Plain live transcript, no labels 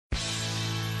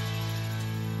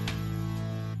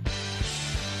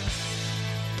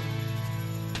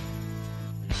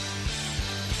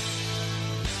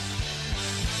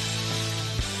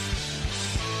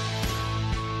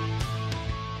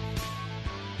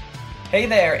Hey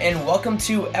there, and welcome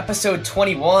to episode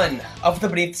 21 of the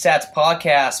Beneath the Stats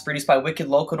podcast, produced by Wicked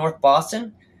Local North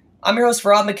Boston. I'm your host,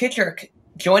 Robby McKittrick.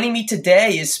 Joining me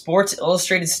today is Sports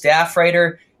Illustrated staff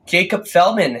writer Jacob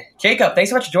Feldman. Jacob, thanks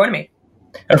so much for joining me.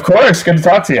 Of course, good to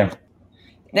talk to you.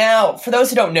 Now, for those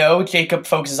who don't know, Jacob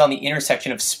focuses on the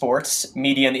intersection of sports,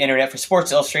 media, and the internet for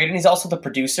Sports Illustrated, and he's also the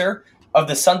producer of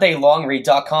the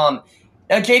SundayLongRead.com.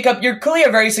 Now, Jacob, you're clearly a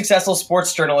very successful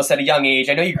sports journalist at a young age.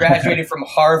 I know you graduated from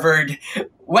Harvard.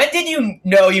 When did you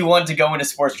know you wanted to go into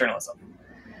sports journalism?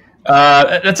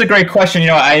 That's a great question.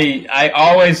 I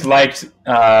always liked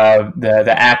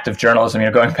the act of journalism.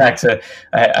 Going back to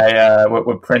I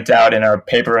would print out in our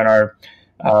paper in our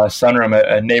sunroom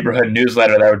a neighborhood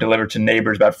newsletter that would deliver to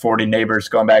neighbors, about 40 neighbors,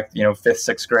 going back 5th,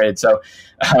 6th grade. So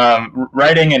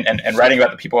writing and writing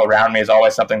about the people around me is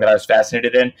always something that I was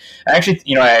fascinated in. Actually,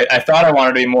 I thought I wanted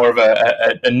to be more of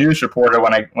a news reporter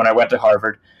when I went to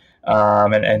Harvard,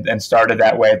 and started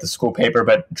that way at the school paper,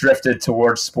 but drifted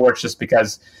towards sports just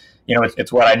because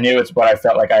it's what I knew, it's what I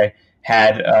felt like I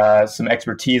had some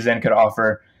expertise in, could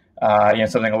offer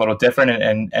something a little different.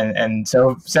 And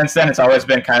so since then, it's always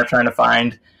been kind of trying to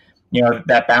find,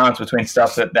 that balance between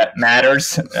stuff that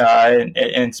matters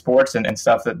in sports and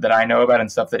stuff that I know about and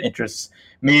stuff that interests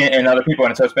me and other people.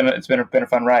 And so it's been a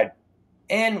fun ride.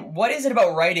 And what is it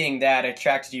about writing that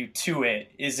attracted you to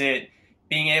it? Is it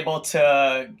being able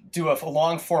to do a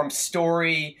long-form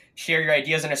story, share your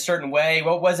ideas in a certain way?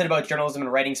 What was it about journalism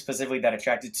and writing specifically that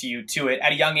attracted you to it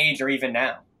at a young age or even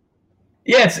now?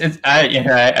 Yeah,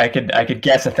 I could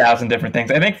guess 1,000 different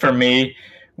things. I think for me,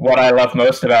 what I love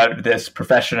most about this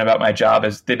profession, about my job,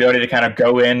 is the ability to kind of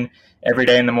go in every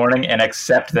day in the morning and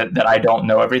accept that I don't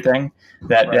know everything,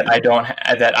 that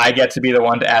I get to be the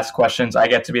one to ask questions. I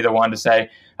get to be the one to say,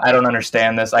 I don't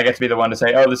understand this. I get to be the one to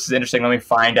say, oh, this is interesting. Let me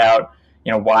find out,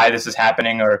 why this is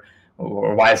happening or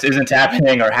why this isn't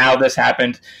happening or how this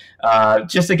happened.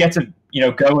 Just to get to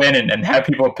go in and have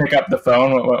people pick up the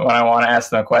phone when I want to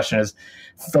ask them a question is,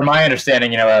 from my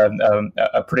understanding,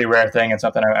 a pretty rare thing and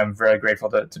something I'm very grateful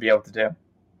to be able to do.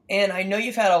 And I know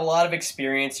you've had a lot of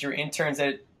experience. You're interns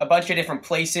at a bunch of different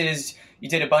places. You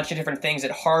did a bunch of different things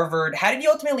at Harvard. How did you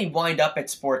ultimately wind up at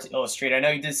Sports Illustrated? I know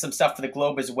you did some stuff for the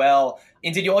Globe as well.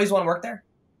 And did you always want to work there?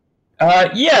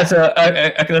 So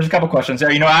there's a couple questions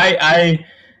there. I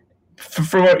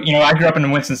grew up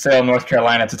in Winston-Salem, North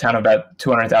Carolina. It's a town of about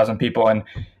 200,000 people.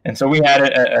 And so we had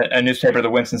a newspaper, the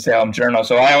Winston-Salem Journal.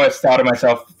 So I always thought of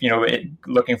myself,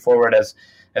 looking forward as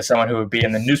someone who would be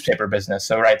in the newspaper business.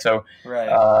 So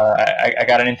I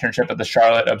got an internship at the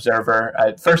Charlotte Observer.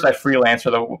 First, I freelanced for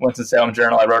the Winston-Salem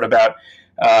Journal. I wrote about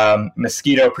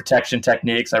mosquito protection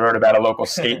techniques. I wrote about a local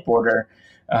skateboarder.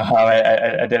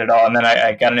 I did it all. And then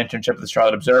I got an internship at the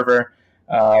Charlotte Observer.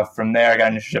 From there, I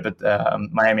got an internship at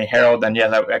Miami Herald. And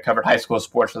I covered high school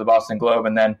sports for the Boston Globe,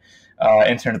 and then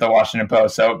interned at the Washington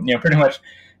Post. So, pretty much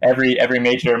every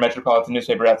major metropolitan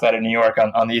newspaper outside of New York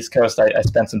on the East Coast, I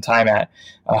spent some time at,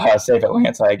 save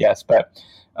Atlanta, I guess. But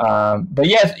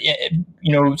yes,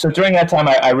 so during that time,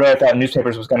 I really thought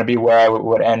newspapers was going to be where I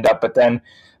would end up. But then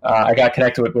I got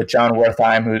connected with John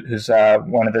Wertheim, who's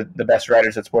one of the best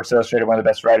writers at Sports Illustrated, one of the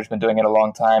best writers, been doing it a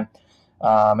long time.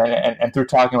 And through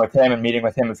talking with him and meeting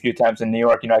with him a few times in New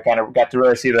York, I kind of got to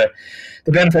really see the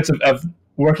benefits of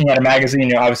working at a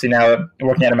magazine. Obviously now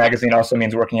working at a magazine also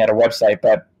means working at a website,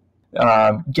 but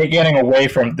getting away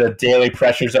from the daily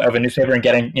pressures of a newspaper and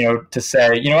getting, to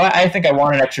say, I think I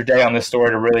want an extra day on this story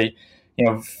to really,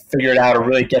 figure it out, or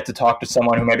really get to talk to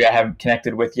someone who maybe I haven't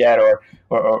connected with yet, or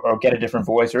get a different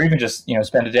voice, or even just,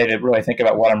 spend a day to really think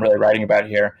about what I'm really writing about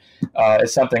here,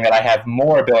 is something that I have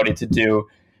more ability to do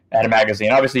at a magazine.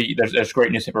 Obviously, there's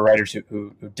great newspaper writers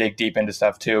who dig deep into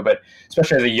stuff too, but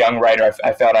especially as a young writer,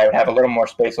 I felt I would have a little more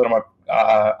space, a little more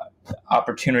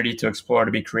opportunity to explore,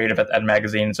 to be creative at a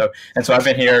magazine. So I've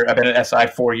been at SI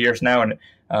 4 years now, and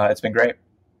it's been great.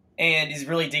 And is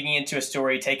really digging into a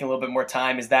story taking a little bit more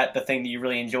time? Is that the thing that you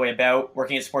really enjoy about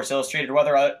working at Sports Illustrated, or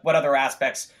what other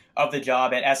aspects of the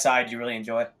job at SI do you really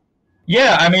enjoy?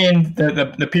 Yeah, I mean,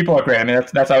 the people are great. I mean,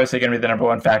 that's obviously going to be the number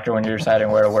one factor when you're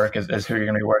deciding where to work is who you're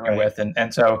going to be working with.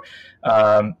 And so,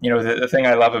 the thing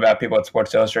I love about people at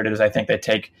Sports Illustrated is I think they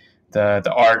take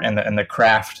the art and the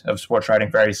craft of sports writing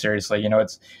very seriously.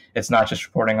 It's not just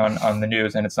reporting on the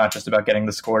news, and it's not just about getting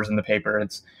the scores in the paper.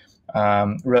 It's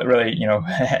really,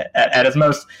 at its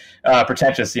most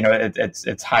pretentious,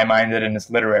 it's high-minded and it's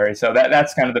literary. So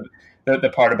that's kind of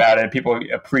the part about it. People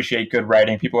appreciate good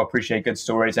writing. People appreciate good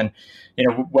stories. And,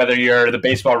 whether you're the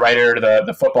baseball writer or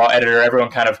the football editor, everyone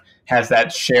kind of has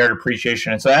that shared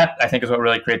appreciation. And so that, I think, is what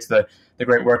really creates the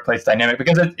great workplace dynamic,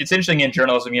 because it's interesting in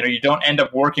journalism, you don't end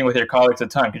up working with your colleagues a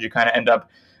ton, because you kind of end up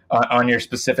on your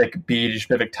specific beat, your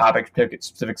specific topic,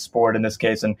 specific sport in this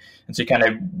case. And so you kind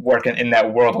of work in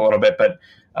that world a little bit. But,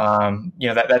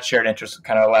 that shared interest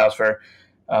kind of allows for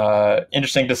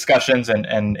interesting discussions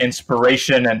and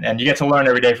inspiration, and you get to learn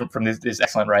every day from these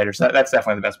excellent writers. So that's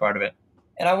definitely the best part of it.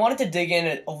 And I wanted to dig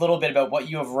in a little bit about what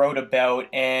you have wrote about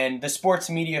and the sports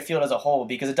media field as a whole,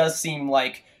 because it does seem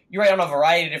like you write on a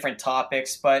variety of different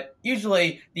topics, but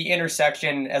usually the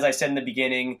intersection, as I said in the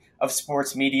beginning, of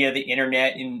sports media, the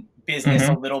internet, and business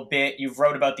a little bit. You've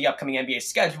wrote about the upcoming NBA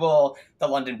schedule, the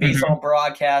London baseball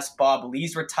broadcast, Bob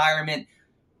Lee's retirement.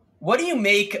 What do you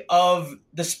make of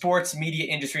the sports media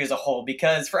industry as a whole?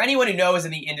 Because for anyone who knows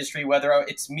in the industry, whether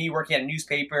it's me working at a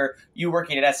newspaper, you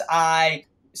working at SI,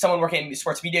 someone working at a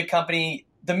sports media company,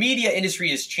 the media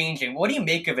industry is changing. What do you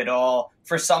make of it all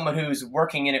for someone who's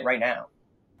working in it right now?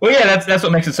 Well, yeah, that's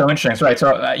what makes it so interesting. Right.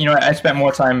 So, I spent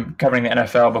more time covering the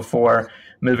NFL before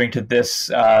moving to this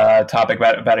topic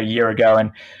about a year ago.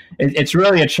 And it's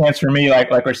really a chance for me, like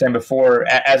we were saying before,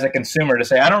 as a consumer, to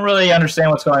say, I don't really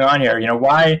understand what's going on here.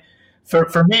 Why?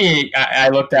 For me, I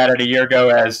looked at it a year ago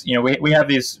as, we have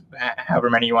these,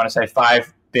 however many you want to say,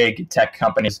 5 big tech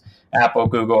companies: Apple,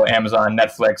 Google, Amazon,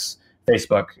 Netflix,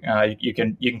 Facebook. You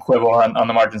can quibble on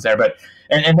the margins there, but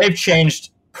and they've changed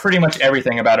pretty much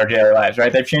everything about our daily lives,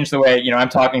 right? They've changed the way, I'm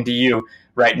talking to you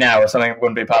right now, if something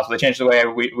wouldn't be possible. They changed the way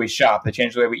we shop. They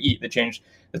changed the way we eat. They changed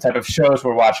the type of shows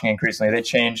we're watching increasingly. They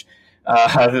changed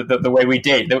the way we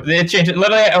date. They changed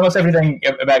literally almost everything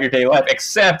about your daily life,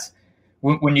 except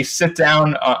when you sit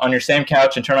down on your same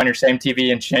couch and turn on your same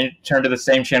TV and turn to the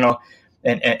same channel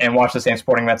and watch the same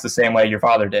sporting events the same way your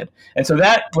father did. And so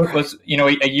that was,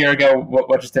 a year ago,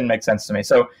 what just didn't make sense to me.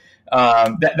 So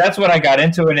that's what I got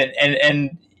into it.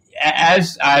 And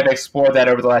as I've explored that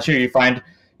over the last year, you find,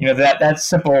 that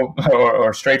simple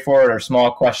or straightforward or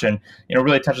small question,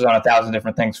 really touches on 1,000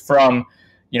 different things, from,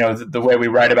 the way we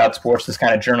write about sports, this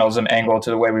kind of journalism angle, to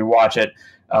the way we watch it,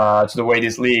 to the way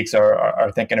these leagues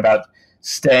are thinking about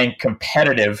staying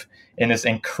competitive in this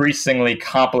increasingly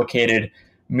complicated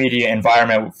media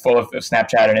environment full of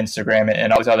Snapchat and Instagram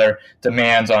and all these other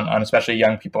demands on especially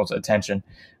young people's attention.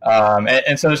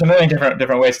 And so there's a million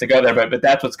different ways to go there, but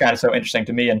that's what's kind of so interesting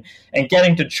to me, and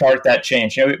getting to chart that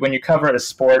change. When you cover a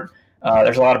sport,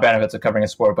 there's a lot of benefits of covering a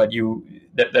sport, but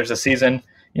there's a season,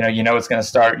 it's going to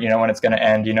start, when it's going to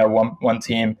end, one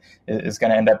team is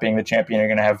going to end up being the champion. You're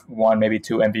going to have 1, maybe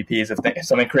 2 MVPs if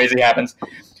something crazy happens.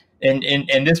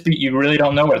 In this beat, you really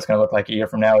don't know what it's going to look like a year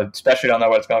from now, especially don't know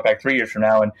what it's going to look like 3 years from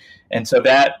now. And so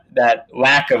that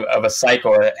lack of a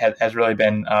cycle has really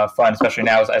been fun, especially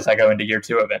now as I go into year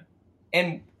 2 of it.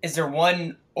 And is there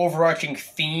one overarching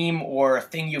theme or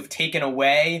thing you've taken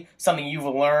away, something you've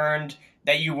learned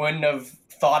that you wouldn't have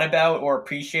thought about or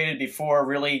appreciated before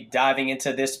really diving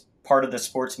into this part of the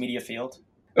sports media field?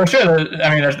 Well, sure.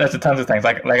 There's tons of things.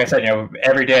 Like I said,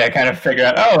 every day I kind of figure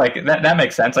out, that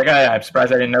makes sense. Like, I'm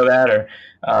surprised I didn't know that. Or,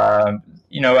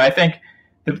 I think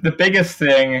the biggest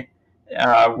thing,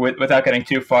 without getting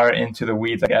too far into the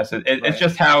weeds, I guess, it's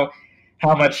just how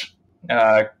much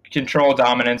control,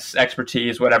 dominance,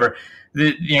 expertise, whatever,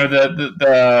 the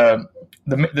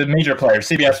major players,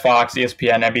 CBS, Fox,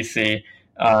 ESPN, NBC,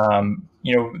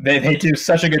 they do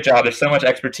such a good job. There's so much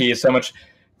expertise, so much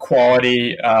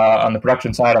quality on the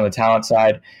production side, on the talent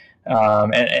side,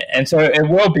 and so it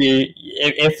will be,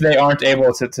 if they aren't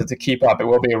able to keep up, it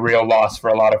will be a real loss for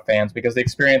a lot of fans, because the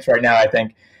experience right now, I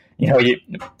think,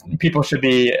 people should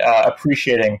be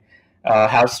appreciating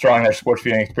how strong their sports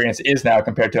viewing experience is now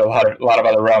compared to a lot of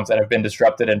other realms that have been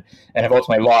disrupted and have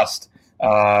ultimately lost a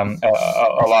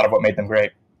lot of what made them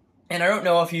great. And I don't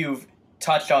know if you've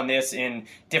touched on this in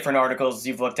different articles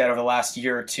you've looked at over the last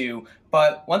year or two,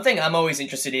 but one thing I'm always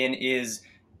interested in is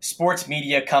sports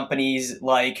media companies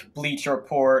like Bleacher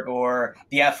Report or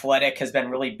The Athletic has been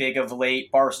really big of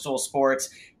late, Barstool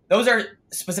Sports. Those are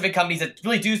specific companies that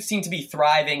really do seem to be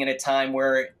thriving in a time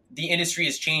where the industry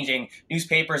is changing.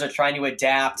 Newspapers are trying to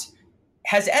adapt.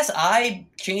 Has SI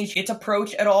changed its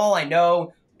approach at all? I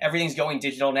know everything's going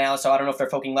digital now, so I don't know if they're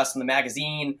focusing less on the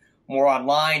magazine, more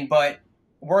online, but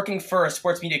working for a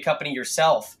sports media company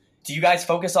yourself, do you guys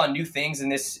focus on new things in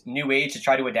this new age to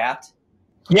try to adapt?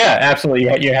 Yeah,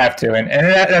 absolutely. You have to. And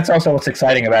that's also what's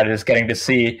exciting about it, is getting to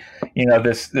see,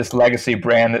 this legacy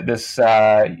brand, that this,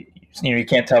 you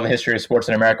can't tell the history of sports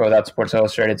in America without Sports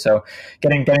Illustrated. So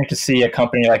getting to see a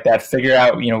company like that figure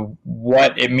out,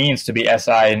 what it means to be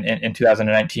SI in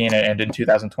 2019 and in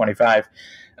 2025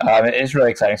 is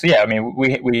really exciting. So yeah, I mean,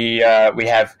 we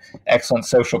have excellent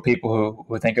social people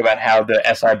who think about how the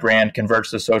SI brand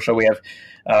converts to social. We have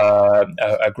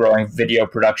a growing video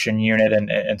production unit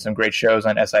and some great shows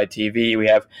on SI TV. We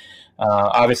have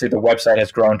obviously the website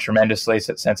has grown tremendously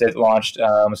since it launched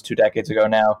almost 2 decades ago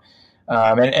now.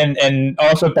 And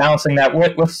also balancing that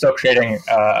with still creating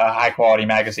a high quality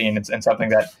magazine and something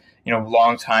that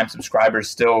long time subscribers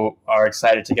still are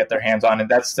excited to get their hands on, and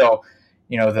that's still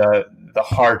the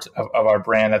heart of our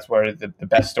brand. That's where the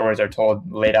best stories are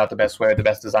told, laid out the best way, the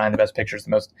best design, the best pictures, the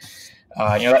most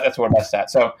that's what we're best at.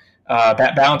 So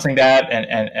balancing that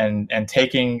and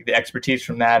taking the expertise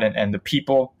from that and the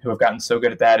people who have gotten so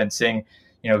good at that and seeing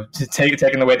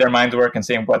taking the way their minds work and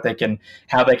seeing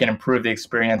how they can improve the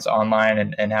experience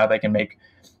online and how they can make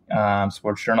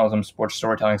sports journalism, sports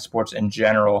storytelling, sports in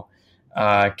general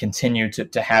continue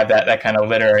to have that kind of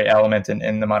literary element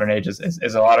in the modern age is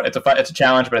it's a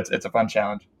challenge, but it's a fun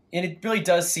challenge. And it really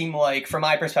does seem like, from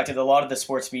my perspective, a lot of the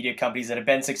sports media companies that have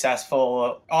been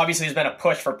successful, obviously there's been a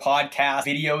push for podcasts.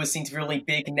 Videos seem to be really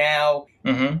big now.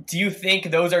 Mm-hmm. Do you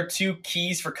think those are 2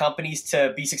 keys for companies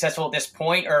to be successful at this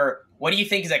point? Or what do you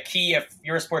think is a key if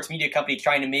you're a sports media company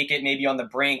trying to make it maybe on the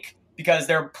brink? Because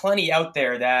there are plenty out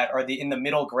there that are in the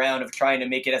middle ground of trying to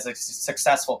make it as a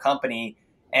successful company.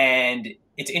 And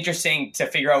it's interesting to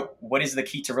figure out what is the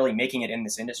key to really making it in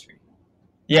this industry.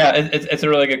 Yeah, it's a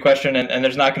really good question, and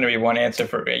there's not going to be one answer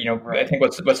for it. Right. I think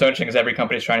what's so interesting is every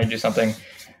company is trying to do something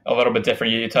a little bit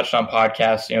different. You touched on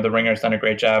podcasts. The Ringer's done a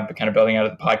great job kind of building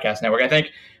out the podcast network. I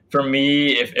think for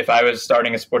me, if I was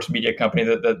starting a sports media company,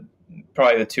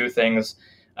 probably the 2 things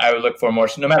I would look for more.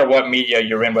 So no matter what media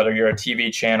you're in, whether you're a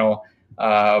TV channel,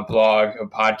 a blog, a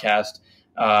podcast,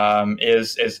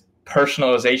 is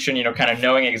personalization. Kind of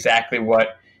knowing exactly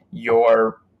what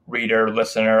your reader,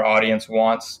 listener, audience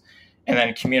wants. And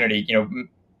then community,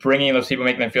 bringing those people,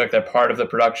 making them feel like they're part of the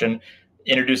production,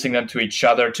 introducing them to each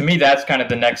other. To me, that's kind of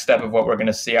the next step of what we're going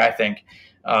to see, I think,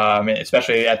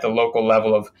 especially at the local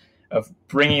level of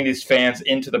bringing these fans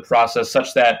into the process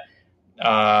such that,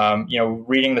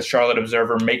 reading the Charlotte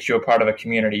Observer makes you a part of a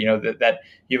community, that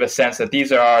you have a sense that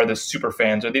these are the super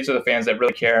fans, or these are the fans that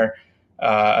really care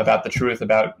about the truth,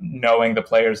 about knowing the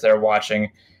players they're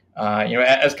watching.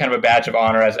 As kind of a badge of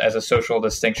honor, as a social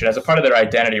distinction, as a part of their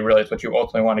identity. Really, is what you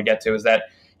ultimately want to get to, is that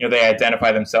they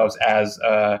identify themselves as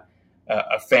a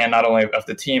fan not only of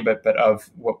the team but of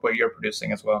what you're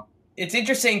producing as well. It's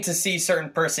interesting to see certain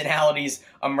personalities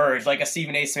emerge, like a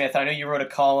Stephen A. Smith. I know you wrote a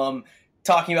column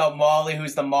talking about Molly,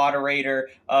 who's the moderator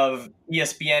of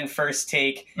ESPN First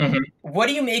Take. Mm-hmm. What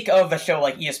do you make of a show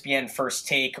like ESPN First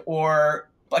Take, or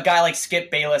a guy like Skip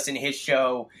Bayless in his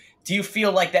show? Do you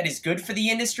feel like that is good for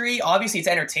the industry? Obviously, it's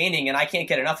entertaining, and I can't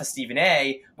get enough of Stephen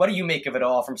A. What do you make of it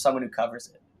all from someone who covers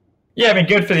it? Yeah, I mean,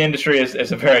 good for the industry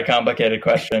is a very complicated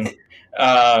question.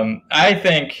 I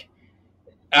think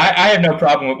I have no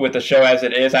problem with the show as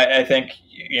it is. I think,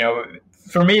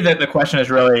 for me, the question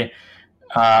is really,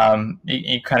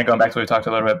 you kind of going back to what we talked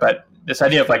a little bit, but this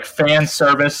idea of like fan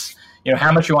service,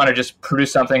 how much you want to just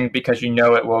produce something because it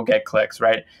will get clicks,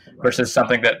 right? Versus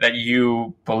something that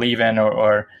you believe in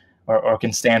or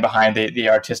can stand behind the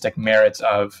artistic merits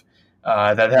of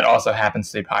that also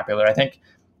happens to be popular. I think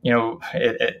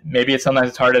maybe sometimes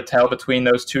it's hard to tell between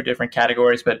those 2 different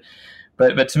categories, but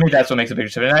to me that's what makes a big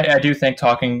difference. And I do think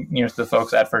talking to the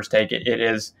folks at First Take, it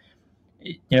is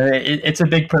it's a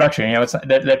big production.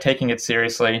 They're taking it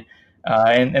seriously,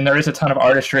 and there is a ton of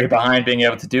artistry behind being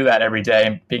able to do that every day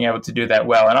and being able to do that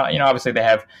well. And obviously they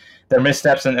have their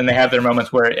missteps and they have their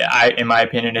moments where in my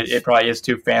opinion, it probably is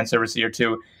too fan servicey or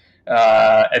too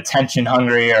attention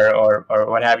hungry or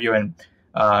what have you. And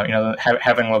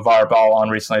having LeVar Ball on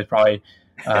recently is probably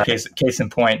case in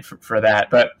point for that.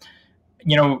 But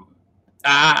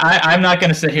I'm not going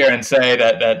to sit here and say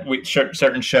that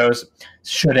certain shows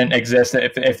shouldn't exist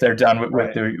if they're done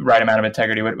with the right amount of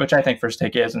integrity, which I think First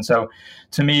Take is. And so,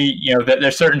 to me,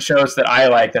 there's certain shows that I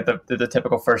like that the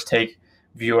typical First Take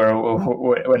viewer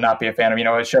would not be a fan of.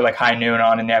 A show like High Noon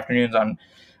on in the afternoons on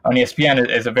ESPN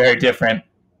is a very different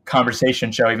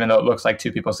conversation show, even though it looks like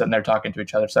 2 people sitting there talking to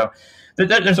each other. So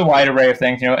there's a wide array of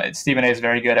things. Stephen A. is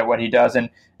very good at what he does, and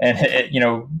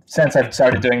since I've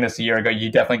started doing this a year ago,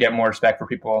 you definitely get more respect for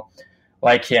people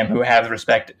like him who have the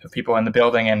respect of people in the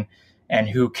building and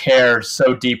who care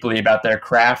so deeply about their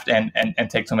craft and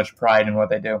take so much pride in what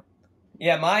they do.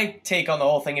 Yeah, my take on the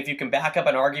whole thing, if you can back up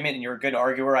an argument and you're a good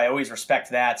arguer, I always respect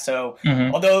that. So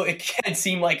although it can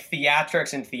seem like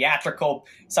theatrics and theatrical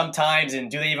sometimes,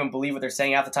 and do they even believe what they're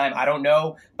saying half the time, I don't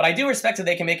know. But I do respect that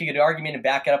they can make a good argument and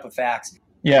back it up with facts.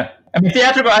 Yeah, I mean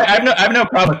theatrical. I have no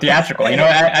problem with theatrical. You know,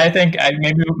 I think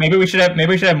maybe we should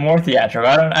have more theatrical.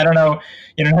 I don't know.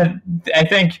 You know, I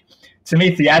think to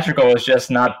me theatrical is just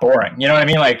not boring. You know what I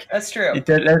mean? Like that's true.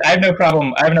 I have no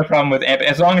problem. I have no problem with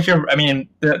as long as you're. I mean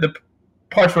the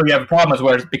parts where you have a problem is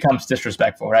where it becomes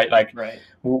disrespectful, right? Like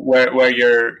where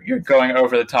you're going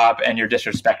over the top and you're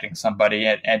disrespecting somebody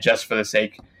and just for the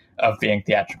sake of being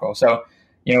theatrical. So,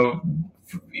 you know,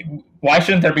 why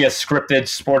shouldn't there be a scripted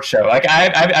sports show? Like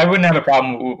I wouldn't have a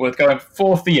problem with going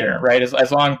full theater, right?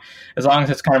 As long as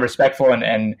it's kind of respectful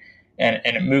and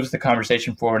it moves the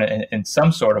conversation forward in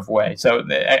some sort of way. So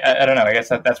I don't know. I guess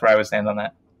that's where I would stand on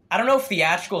that. I don't know if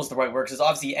theatrical is the right word because it's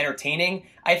obviously entertaining.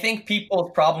 I think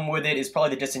people's problem with it is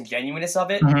probably the disingenuousness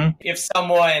of it. If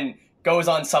someone goes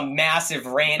on some massive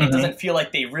rant, it doesn't feel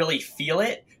like they really feel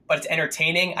it, but it's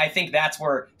entertaining. I think that's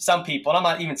where some people, and I'm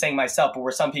not even saying myself, but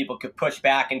where some people could push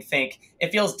back and think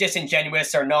it feels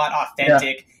disingenuous or not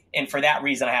authentic, and for that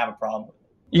reason I have a problem with it.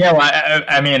 Yeah, well,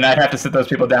 I mean, I'd have to sit those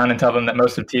people down and tell them that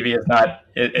most of TV is not.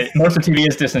 Most of TV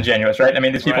is disingenuous, right? I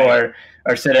mean, these people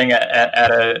are sitting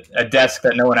at a desk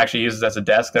that no one actually uses as a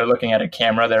desk. They're looking at a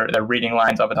camera. They're reading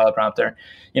lines off a teleprompter.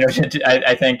 You know,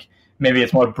 I think maybe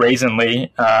it's more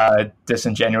brazenly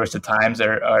disingenuous at times.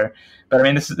 But I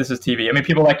mean, this is TV. I mean,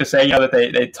 people like to say, you know, that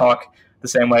they talk the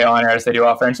same way on air as they do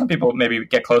off air, and some people maybe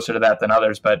get closer to that than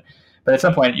others. But at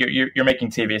some point, you're making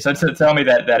TV. So to tell me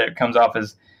that it comes off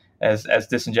as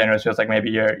disingenuous feels like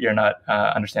maybe you're not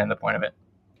understanding the point of it.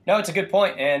 No, it's a good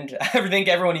point, and I think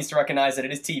everyone needs to recognize that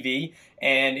it is TV,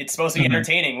 and it's supposed to be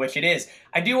entertaining, which it is.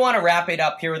 I do want to wrap it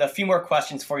up here with a few more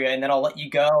questions for you, and then I'll let you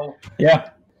go. Yeah.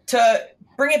 To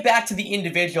bring it back to the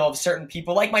individual of certain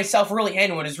people, like myself, really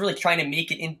anyone who's really trying to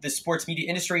make it into the sports media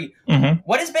industry,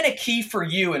 what has been a key for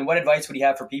you, and what advice would you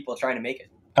have for people trying to make it?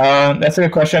 That's a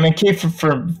good question. I mean, key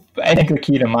for I think the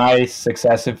key to my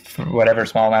success, of whatever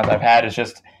small amount I've had, is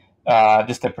just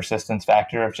the persistence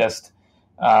factor of just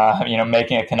you know,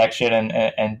 making a connection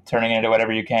and turning it into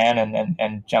whatever you can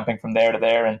and jumping from there to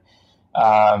there and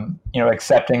you know,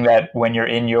 accepting that when you're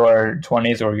in your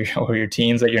 20s or your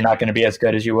teens that you're not going to be as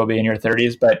good as you will be in your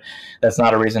 30s, but that's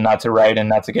not a reason not to write and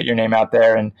not to get your name out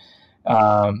there. And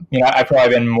you know, I've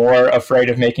probably been more afraid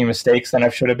of making mistakes than I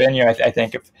should have been. You know, I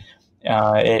think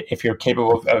if you're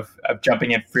capable of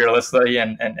jumping in fearlessly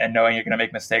and knowing you're going to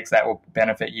make mistakes, that will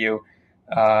benefit you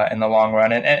in the long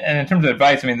run. And in terms of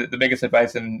advice, I mean, the biggest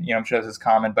advice, and you know, I'm sure this is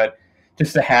common, but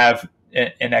just to have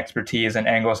an expertise and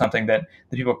angle, something that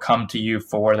the people come to you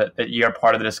for, that you're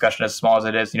part of the discussion, as small as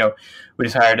it is. You know, we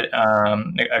just hired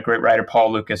a great writer,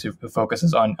 Paul Lucas, who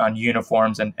focuses on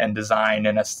uniforms and design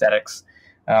and aesthetics.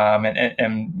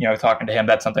 And you know, talking to him,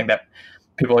 that's something that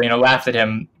people, you know, laughed at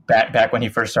him back when he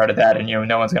first started that, and you know,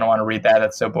 no one's going to want to read that.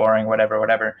 That's so boring,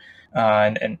 whatever.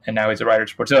 And now he's a writer at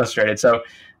Sports Illustrated. So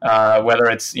whether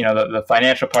it's, you know, the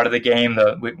financial part of the game,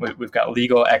 we've got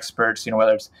legal experts, you know,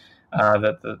 whether it's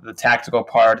the tactical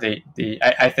part,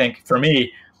 I think for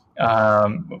me,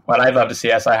 what I'd love to see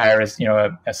SI hire is, you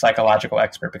know, a psychological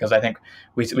expert, because I think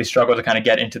we struggle to kind of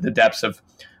get into the depths of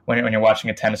when you're watching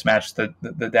a tennis match,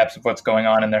 the depths of what's going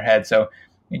on in their head. So,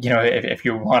 you know, if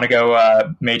you want to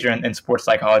go major in sports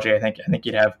psychology, I think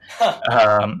you'd have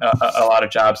a lot of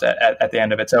jobs at the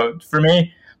end of it. So for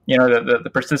me, you know, the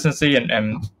persistency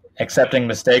and accepting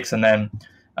mistakes, and then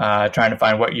trying to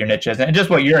find what your niche is and just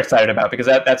what you're excited about, because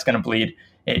that's going to bleed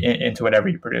into whatever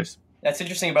you produce. That's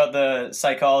interesting about the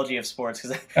psychology of sports,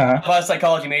 because a lot of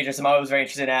psychology majors I'm always very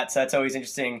interested in that, so that's always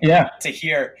interesting to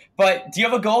hear. But do you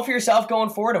have a goal for yourself going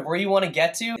forward of where you want to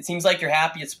get to? It seems like you're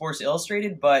happy at Sports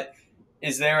Illustrated, but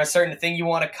is there a certain thing you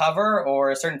want to cover or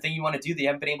a certain thing you want to do that you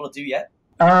haven't been able to do yet?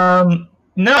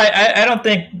 No, I don't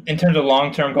think in terms of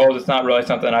long-term goals, it's not really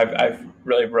something I've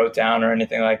really wrote down or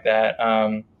anything like that.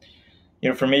 You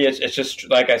know, for me, it's just,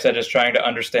 like I said, just trying to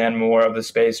understand more of the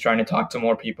space, trying to talk to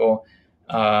more people,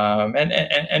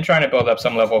 and trying to build up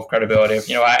some level of credibility.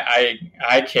 You know,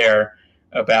 I care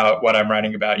about what I'm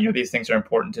writing about. You know, these things are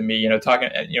important to me. You know, talking,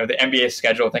 you know, the NBA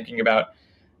schedule, thinking about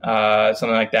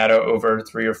something like that over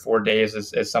 3 or 4 days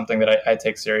is something that I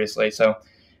take seriously. So,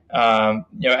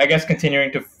 you know, I guess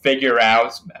continuing to figure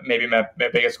out, maybe my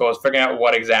biggest goal is figuring out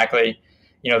what exactly,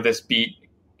 you know, this beat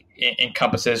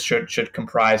encompasses, should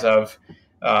comprise of.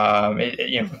 You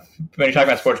know, when you talk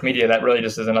about sports media, that really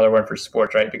just is another word for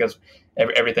sports, right? Because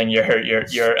everything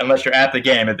you're unless you're at the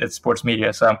game, it's sports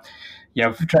media. So, you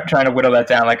know, trying to whittle that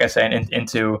down, like I say,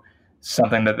 into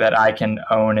something that I can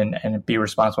own and be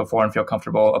responsible for and feel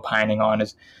comfortable opining on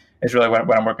is really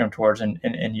what I'm working towards in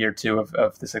year 2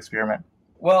 of this experiment.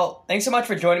 Well, thanks so much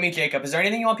for joining me, Jacob. Is there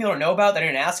anything you want people to know about that I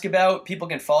didn't ask about? People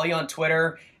can follow you on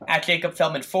Twitter at Jacob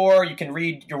Feldman 4. You can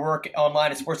read your work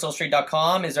online at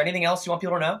sportsillustrated.com. Is there anything else you want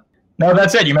people to know? No,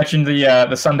 that's it. You mentioned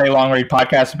the Sunday Long Read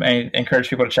podcast. I encourage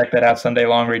people to check that out,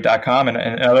 sundaylongread.com. And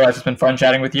otherwise, it's been fun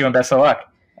chatting with you, and best of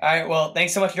luck. All right, well,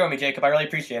 thanks so much for joining me, Jacob. I really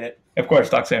appreciate it. Of course.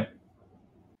 Talk soon.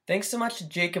 Thanks so much to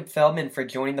Jacob Feldman for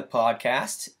joining the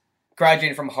podcast.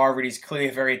 Graduating from Harvard, he's clearly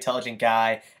a very intelligent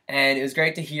guy, and it was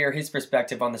great to hear his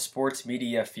perspective on the sports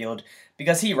media field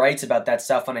because he writes about that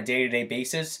stuff on a day-to-day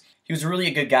basis. He was really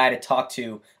a good guy to talk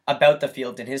to about the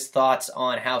field and his thoughts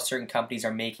on how certain companies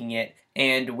are making it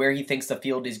and where he thinks the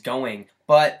field is going.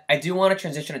 But I do want to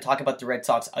transition and talk about the Red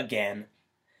Sox again.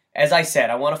 As I said,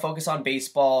 I want to focus on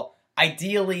baseball.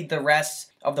 Ideally, the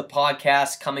rest of the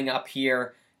podcast coming up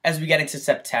here as we get into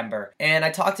September. And I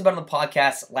talked about it on the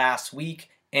podcast last week,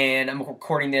 and I'm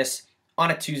recording this on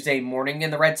a Tuesday morning,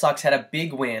 and the Red Sox had a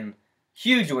big win,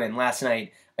 huge win last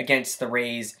night against the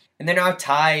Rays, and they're now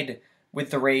tied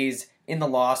with the Rays in the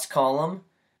loss column.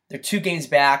 They're 2 games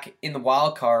back in the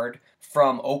wild card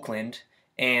from Oakland,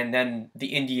 and then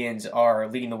the Indians are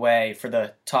leading the way for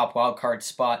the top wild card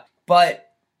spot.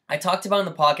 But I talked about it on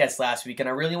the podcast last week, and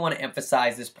I really want to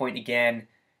emphasize this point again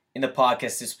in the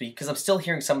podcast this week because I'm still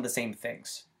hearing some of the same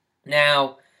things.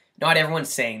 Now, not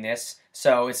everyone's saying this,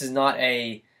 so this is not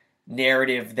a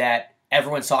narrative that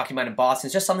everyone's talking about in Boston.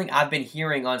 It's just something I've been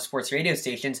hearing on sports radio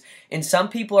stations, and some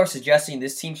people are suggesting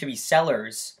this team should be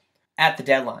sellers at the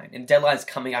deadline. And the deadline is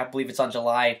coming, I believe it's on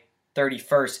July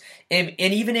 31st. And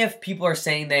even if people are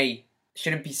saying they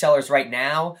shouldn't be sellers right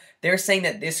now, they're saying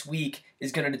that this week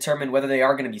is going to determine whether they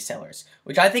are going to be sellers,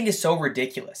 which I think is so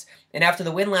ridiculous. And after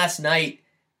the win last night,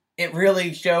 it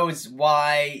really shows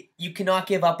why you cannot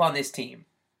give up on this team.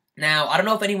 Now, I don't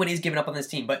know if anyone is giving up on this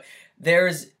team, but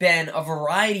there's been a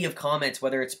variety of comments,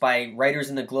 whether it's by writers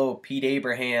in the Globe, Pete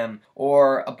Abraham,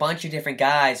 or a bunch of different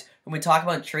guys when we talk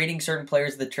about trading certain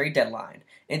players at the trade deadline.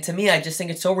 And to me, I just think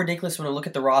it's so ridiculous when I look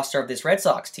at the roster of this Red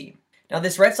Sox team. Now,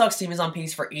 this Red Sox team is on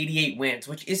pace for 88 wins,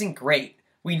 which isn't great.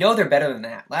 We know they're better than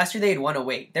that. Last year they had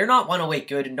 108. They're not 108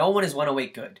 good, and no one is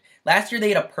 108 good. Last year they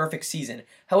had a perfect season.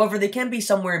 However, they can be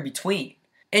somewhere in between.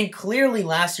 And clearly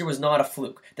last year was not a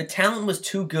fluke. The talent was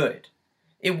too good.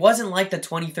 It wasn't like the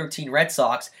 2013 Red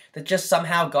Sox that just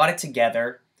somehow got it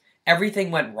together. Everything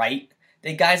went right. They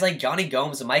had guys like Johnny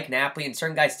Gomes and Mike Napoli and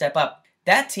certain guys step up.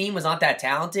 That team was not that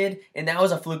talented, and that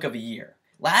was a fluke of a year.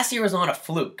 Last year was not a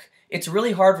fluke. It's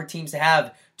really hard for teams to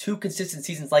have 2 consistent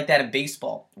seasons like that in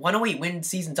baseball. 108 win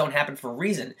seasons don't happen for a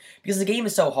reason, because the game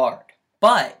is so hard.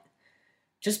 But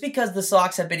just because the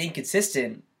Sox have been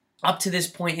inconsistent up to this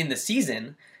point in the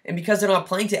season, and because they're not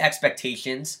playing to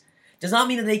expectations, does not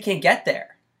mean that they can't get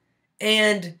there.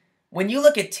 And when you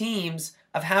look at teams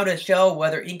of how to show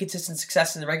whether inconsistent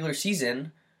success in the regular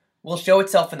season will show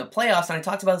itself in the playoffs, and I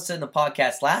talked about this in the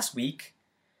podcast last week,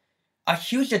 a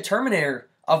huge determiner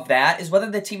of that is whether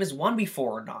the team has won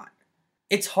before or not.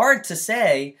 It's hard to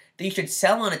say that you should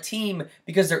sell on a team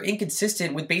because they're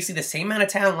inconsistent with basically the same amount of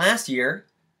talent last year,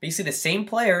 basically the same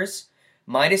players,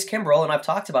 minus Kimbrel, and I've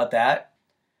talked about that.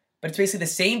 But it's basically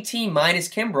the same team minus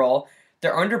Kimbrel.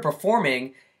 They're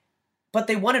underperforming, but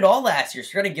they won it all last year.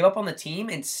 So you're going to give up on the team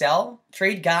and sell,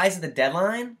 trade guys at the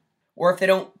deadline? Or if they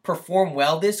don't perform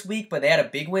well this week, but they had a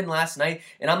big win last night,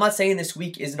 and I'm not saying this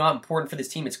week is not important for this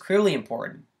team. It's clearly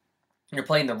important. They're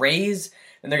playing the Rays,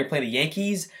 and they're going to play the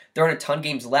Yankees. There aren't a ton of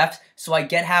games left, so I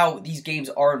get how these games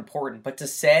are important. But to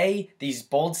say these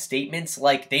bold statements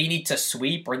like they need to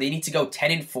sweep or they need to go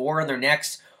 10-4 in their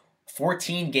next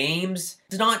 14 games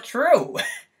is not true.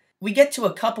 We get to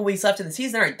a couple weeks left in the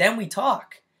season, all right, then we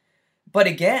talk. But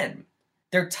again,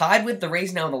 they're tied with the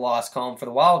Rays now in the loss column for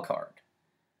the wild card.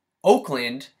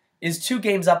 Oakland is 2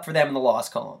 games up for them in the loss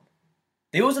column.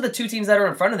 Those are the 2 teams that are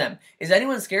in front of them. Is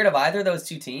anyone scared of either of those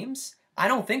 2 teams? I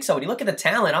don't think so. When you look at the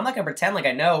talent, I'm not going to pretend like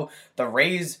I know the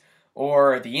Rays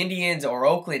or the Indians or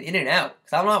Oakland in and out,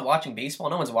 because I'm not watching baseball.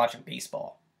 No one's watching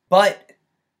baseball. But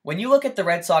when you look at the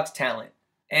Red Sox talent,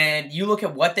 and you look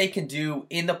at what they can do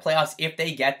in the playoffs if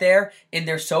they get there, and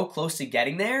they're so close to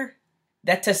getting there,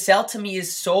 that to sell to me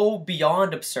is so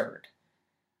beyond absurd.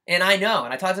 And I know,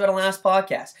 and I talked about it on the last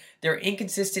podcast, they're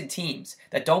inconsistent teams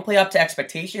that don't play up to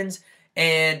expectations,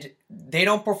 and they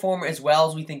don't perform as well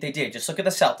as we think they did. Just look at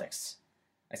the Celtics.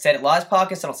 I said it last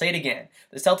podcast, and I'll say it again.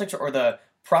 The Celtics are the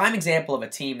prime example of a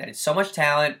team that had so much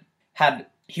talent, had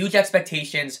huge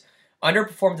expectations,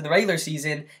 underperformed in the regular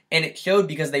season, and it showed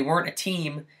because they weren't a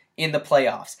team in the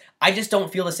playoffs. I just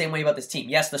don't feel the same way about this team.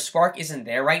 Yes, the spark isn't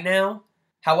there right now.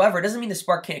 However, it doesn't mean the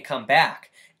spark can't come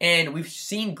back. And we've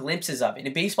seen glimpses of it.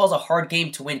 And baseball's a hard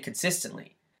game to win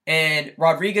consistently. And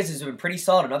Rodriguez has been pretty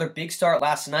solid. Another big start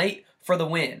last night for the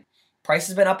win. Price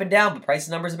has been up and down, but Price's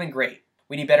numbers have been great.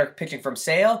 We need better pitching from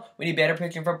Sale. We need better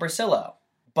pitching from Porcello.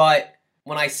 But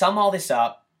when I sum all this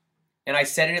up, and I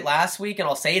said it last week and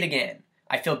I'll say it again,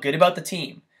 I feel good about the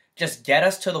team. Just get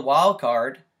us to the wild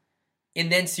card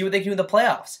and then see what they can do in the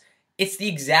playoffs. It's the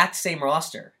exact same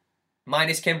roster,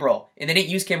 minus Kimbrel. And they didn't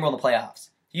use Kimbrel in the playoffs.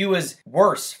 He was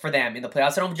worse for them in the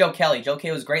playoffs. I don't know Joe Kelly. Joe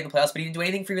Kelly was great in the playoffs, but he didn't do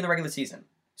anything for you in the regular season.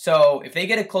 So if they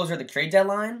get a closer at the trade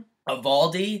deadline,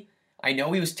 Eovaldi, I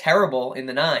know he was terrible in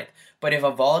the ninth, but if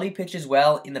Eovaldi pitches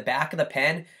well in the back of the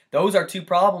pen, those are two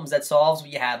problems that solves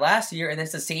what you had last year, and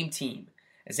it's the same team.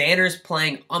 Xander's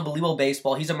playing unbelievable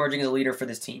baseball. He's emerging as a leader for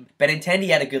this team. Benintendi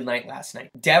had a good night last night.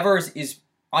 Devers is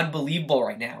unbelievable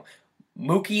right now.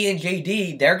 Mookie and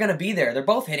JD, they're going to be there. They're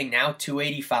both hitting now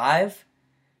 285.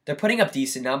 They're putting up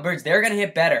decent numbers. They're going to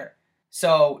hit better.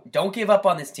 So don't give up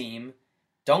on this team.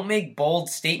 Don't make bold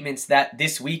statements that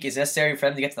this week is necessary for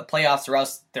them to get to the playoffs or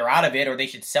else they're out of it or they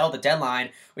should sell the deadline,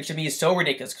 which to me is so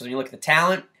ridiculous because when you look at the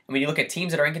talent and when you look at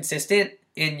teams that are inconsistent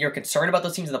and you're concerned about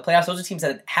those teams in the playoffs, those are teams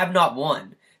that have not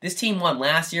won. This team won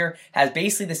last year, has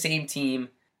basically the same team,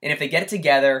 and if they get it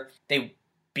together, they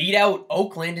beat out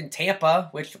Oakland and Tampa,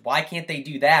 which why can't they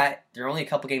do that? They're only a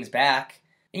couple games back.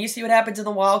 And you see what happens in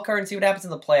the wild card and see what happens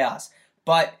in the playoffs.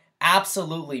 But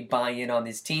absolutely buy in on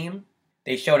this team.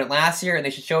 They showed it last year, and they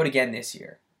should show it again this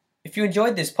year. If you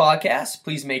enjoyed this podcast,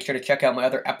 please make sure to check out my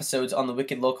other episodes on the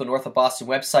Wicked Local North of Boston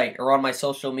website or on my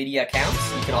social media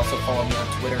accounts. You can also follow me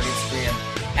on Twitter and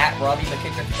Instagram at Robby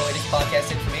McKittrick for the latest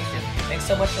podcast information. Thanks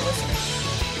so much for listening.